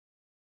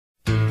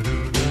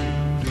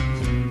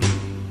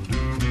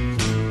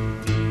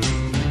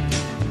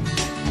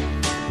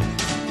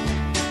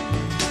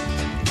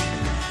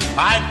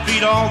I'd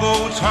feed all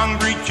those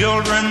hungry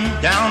children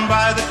down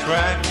by the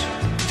tracks.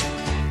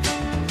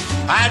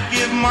 I'd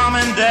give Mom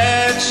and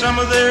Dad some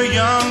of their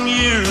young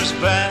years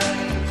back.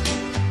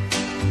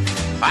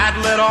 I'd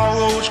let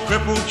all those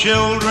crippled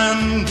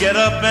children get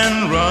up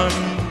and run.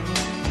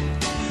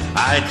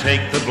 I'd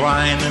take the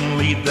blind and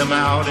lead them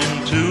out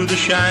into the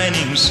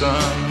shining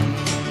sun.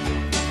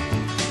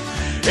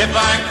 If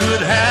I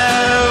could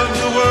have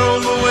the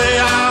world the way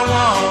I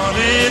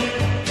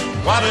wanted,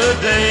 what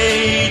a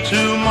day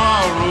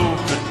tomorrow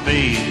could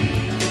be.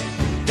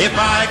 If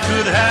I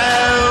could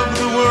have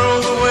the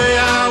world the way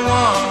I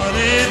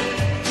wanted,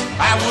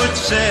 I would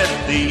set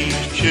these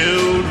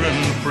children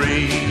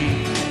free.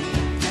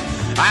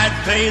 I'd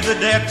pay the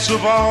debts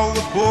of all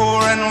the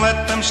poor and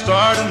let them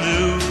start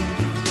anew.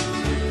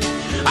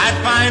 I'd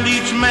find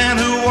each man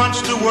who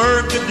wants to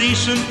work a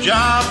decent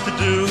job to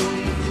do.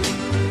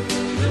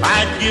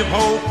 I'd give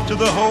hope to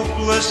the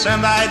hopeless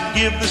and I'd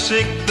give the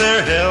sick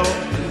their help.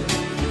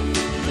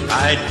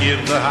 I'd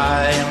give the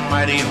high and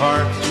mighty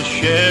heart to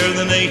share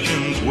the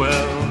nation's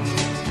wealth.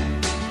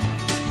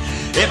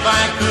 If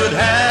I could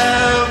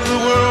have the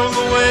world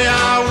the way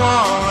I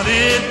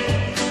wanted,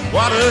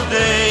 what a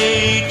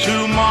day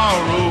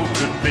tomorrow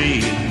could be.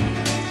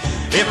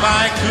 If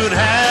I could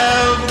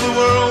have the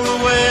world the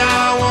way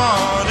I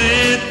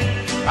wanted,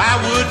 I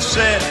would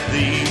set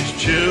these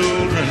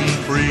children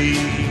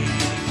free.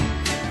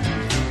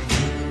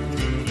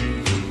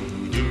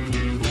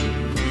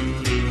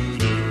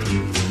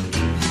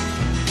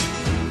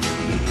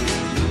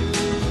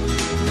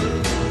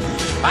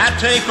 I'd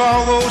take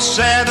all those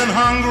sad and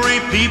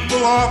hungry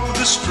people off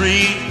the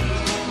street.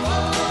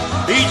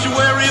 Each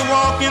weary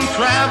walking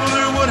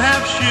traveler would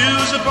have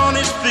shoes upon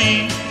his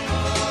feet.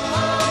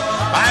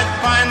 I'd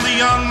find the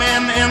young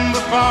men in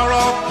the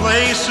far-off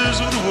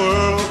places of the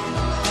world.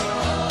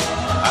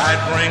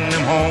 I'd bring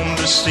them home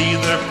to see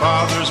their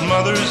fathers,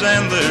 mothers,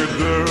 and their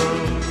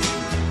girls.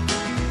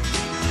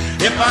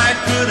 If I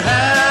could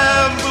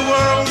have the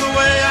world the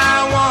way I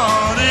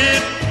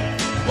wanted,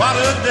 what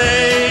a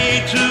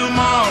day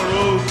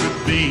tomorrow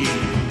could be.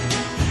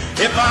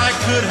 If I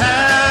could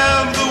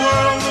have the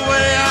world the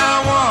way I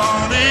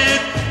wanted,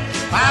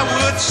 I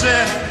would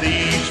set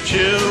these